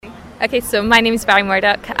Okay, so my name is Barry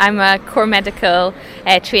Murdoch. I'm a core medical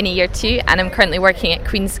trainee year 2 and I'm currently working at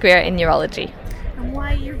Queen Square in neurology. And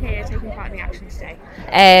why are you here taking part in the action today?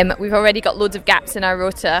 We've already got loads of gaps in our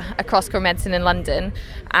rota across core medicine in London,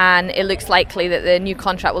 and it looks likely that the new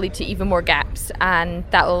contract will lead to even more gaps, and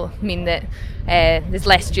that will mean that there's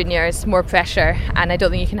less juniors, more pressure, and I don't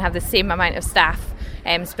think you can have the same amount of staff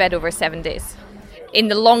spread over 7 days. In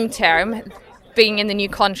the long term, being in the new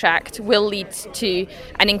contract will lead to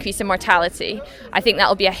an increase in mortality. I think that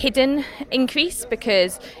will be a hidden increase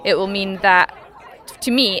because it will mean that,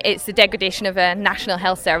 to me, it's the degradation of a national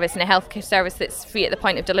health service and a healthcare service that's free at the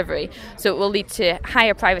point of delivery. So it will lead to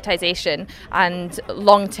higher privatisation and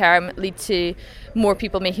long term lead to more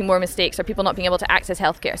people making more mistakes or people not being able to access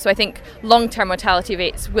healthcare. So I think long term mortality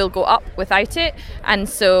rates will go up without it. And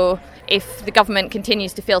so if the government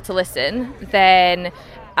continues to fail to listen, then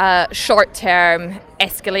short-term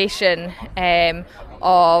escalation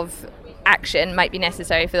of action might be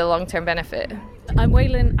necessary for the long-term benefit. I'm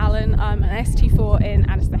Waylon Allen. I'm an ST4 in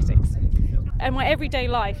anaesthetics. And my everyday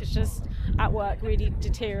life is just at work really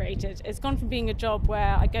deteriorated. It's gone from being a job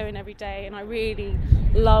where I go in every day and I really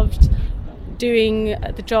loved doing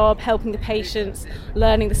the job, helping the patients,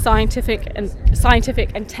 learning the scientific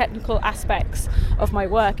and technical aspects of my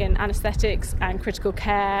work in anaesthetics and critical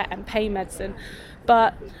care and pain medicine.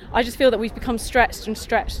 But I just feel that we've become stretched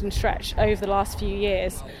over the last few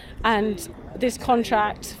years. And this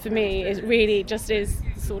contract for me is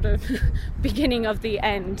sort of beginning of the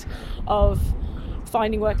end of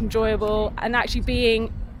finding work enjoyable and actually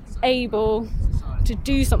being able to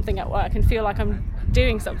do something at work and feel like I'm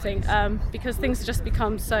doing something, because things have just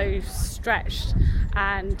become so stretched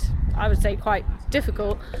and I would say quite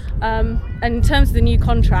difficult. And in terms of the new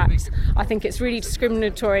contract, I think it's really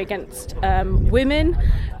discriminatory against women,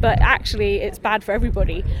 but actually it's bad for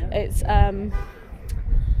everybody. It's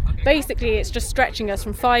basically it's just stretching us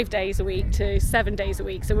from 5 days a week to 7 days a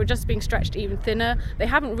week, so we're just being stretched even thinner. They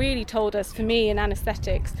haven't really told us, for me in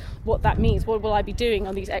anaesthetics, what that means. What will I be doing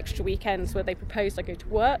on these extra weekends where they propose I go to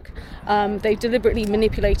work? They've deliberately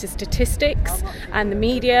manipulated statistics and the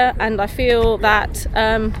media, and I feel that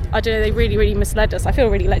they really misled us. I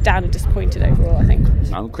feel really let down and disappointed overall, I think.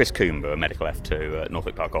 I'm Chris Coomber, a medical F2 at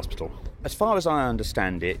Norfolk Park Hospital. As far as I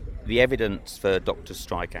understand it, the evidence for doctors'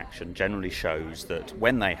 strike action generally shows that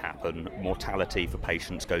when they happen, mortality for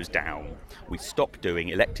patients goes down. We stop doing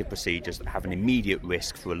elective procedures that have an immediate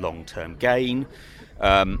risk for a long-term gain,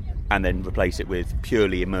 and then replace it with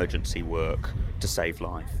purely emergency work to save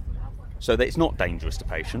life. So that it's not dangerous to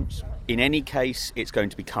patients. In any case, it's going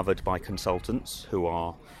to be covered by consultants who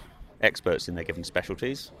are experts in their given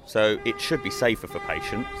specialties. So it should be safer for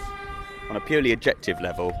patients. On a purely objective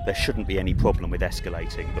level, there shouldn't be any problem with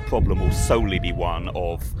escalating. The problem will solely be one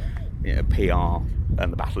of PR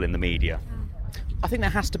and the battle in the media. I think there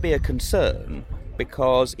has to be a concern,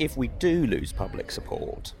 because if we do lose public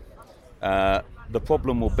support, the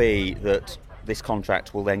problem will be that this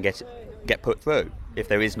contract will then get put through if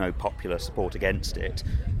there is no popular support against it.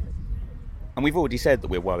 And we've already said that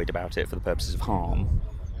we're worried about it for the purposes of harm,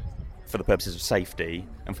 for the purposes of safety,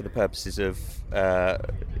 and for the purposes of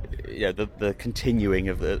the continuing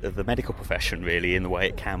of the medical profession, really, in the way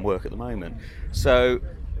it can work at the moment. So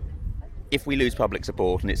if we lose public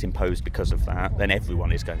support and it's imposed because of that, then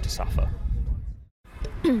everyone is going to suffer.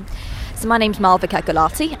 So my name's Malvika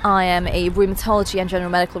Gulati. I am a rheumatology and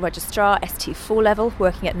general medical registrar, ST4 level,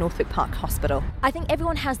 working at Norfolk Park Hospital. I think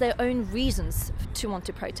everyone has their own reasons to want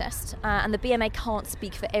to protest, and the BMA can't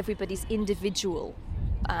speak for everybody's individual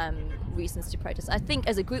reasons to protest. I think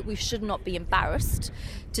as a group we should not be embarrassed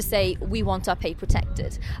to say we want our pay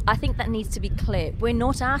protected. I think that needs to be clear. We're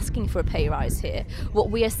not asking for a pay rise here. What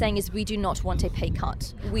we are saying is we do not want a pay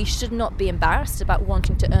cut. We should not be embarrassed about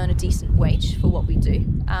wanting to earn a decent wage for what we do.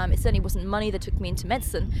 It certainly wasn't money that took me into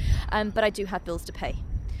medicine, but I do have bills to pay.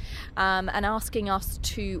 And asking us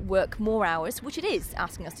to work more hours, which it is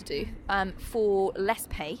asking us to do, for less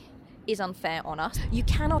pay is unfair on us. You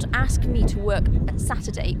cannot ask me to work at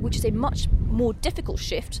Saturday, which is a much more difficult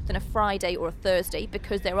shift than a Friday or a Thursday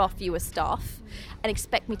because there are fewer staff, and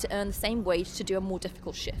expect me to earn the same wage to do a more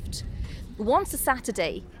difficult shift. Once a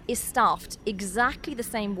Saturday is staffed exactly the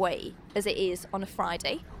same way as it is on a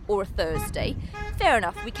Friday or a Thursday, fair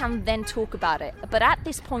enough, we can then talk about it. But at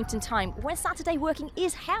this point in time, when Saturday working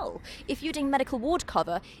is hell, if you're doing medical ward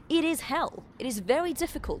cover, it is hell. It is very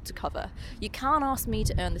difficult to cover. You can't ask me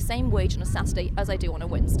to earn the same wage on a Saturday as I do on a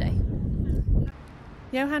Wednesday.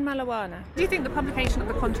 Johan Malawana, do you think the publication of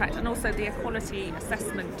the contract and also the equality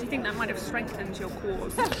assessment, do you think that might have strengthened your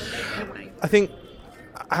cause in a way? I think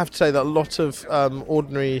I have to say that a lot of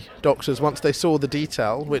ordinary doctors, once they saw the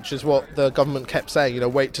detail, which is what the government kept saying,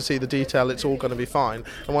 wait to see the detail, it's all going to be fine.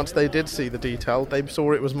 And once they did see the detail, they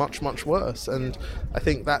saw it was much, much worse. And I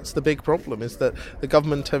think that's the big problem, is that the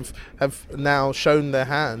government have now shown their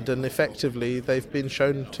hand, and effectively they've been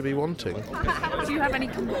shown to be wanting. Do you have any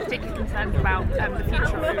particular concerns about the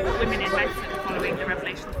future of women in medicine following the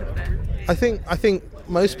revelations of the... I think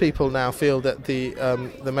most people now feel that the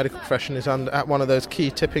medical profession is at one of those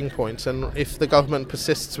key tipping points, and if the government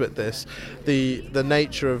persists with this, the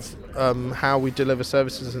nature of how we deliver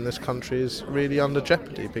services in this country is really under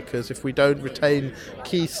jeopardy, because if we don't retain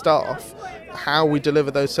key staff, how we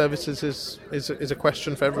deliver those services is a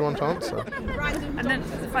question for everyone to answer. And then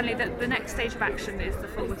finally, the next stage of action is the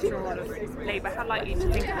full withdrawal of Labour. How likely do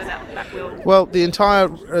you think that will... Well, the entire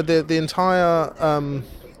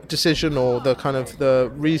decision, or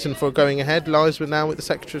the reason for going ahead, lies with the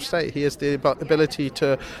Secretary of State. He has the ability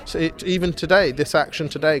to, even today, this action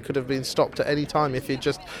today could have been stopped at any time if he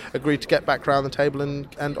just agreed to get back around the table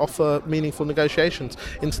and offer meaningful negotiations.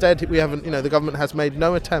 Instead, we haven't. The government has made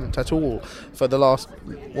no attempt at all for the last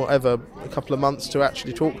a couple of months to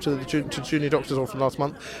actually talk to junior doctors, or from last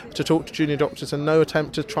month to talk to junior doctors, and no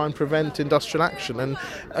attempt to try and prevent industrial action. And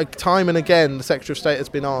time and again, the Secretary of State has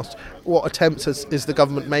been asked, what attempts is the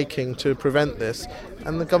government making to prevent this?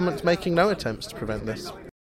 And the government's making no attempts to prevent this.